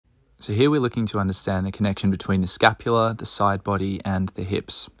So here we're looking to understand the connection between the scapula, the side body, and the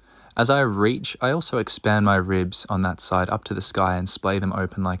hips. As I reach, I also expand my ribs on that side up to the sky and splay them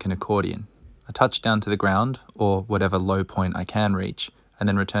open like an accordion. I touch down to the ground, or whatever low point I can reach, and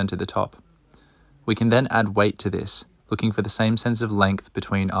then return to the top. We can then add weight to this, looking for the same sense of length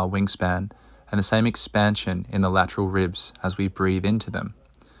between our wingspan and the same expansion in the lateral ribs as we breathe into them.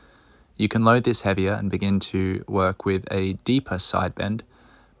 You can load this heavier and begin to work with a deeper side bend,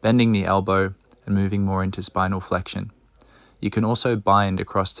 bending the elbow and moving more into spinal flexion. You can also bind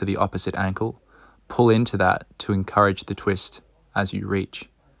across to the opposite ankle, pull into that to encourage the twist as you reach.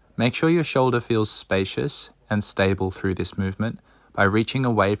 Make sure your shoulder feels spacious and stable through this movement by reaching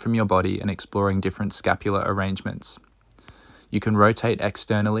away from your body and exploring different scapular arrangements. You can rotate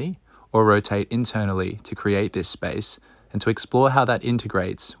externally or rotate internally to create this space and to explore how that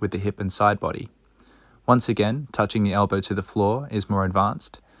integrates with the hip and side body. Once again, touching the elbow to the floor is more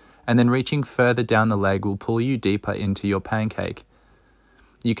advanced, and then reaching further down the leg will pull you deeper into your pancake.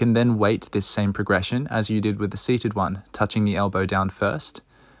 You can then weight this same progression as you did with the seated one, touching the elbow down first,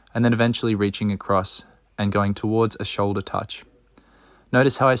 and then eventually reaching across and going towards a shoulder touch.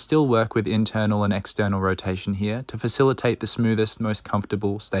 Notice how I still work with internal and external rotation here to facilitate the smoothest, most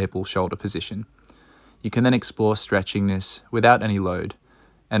comfortable, stable shoulder position. You can then explore stretching this without any load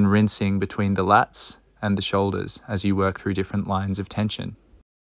and rinsing between the lats and the shoulders as you work through different lines of tension.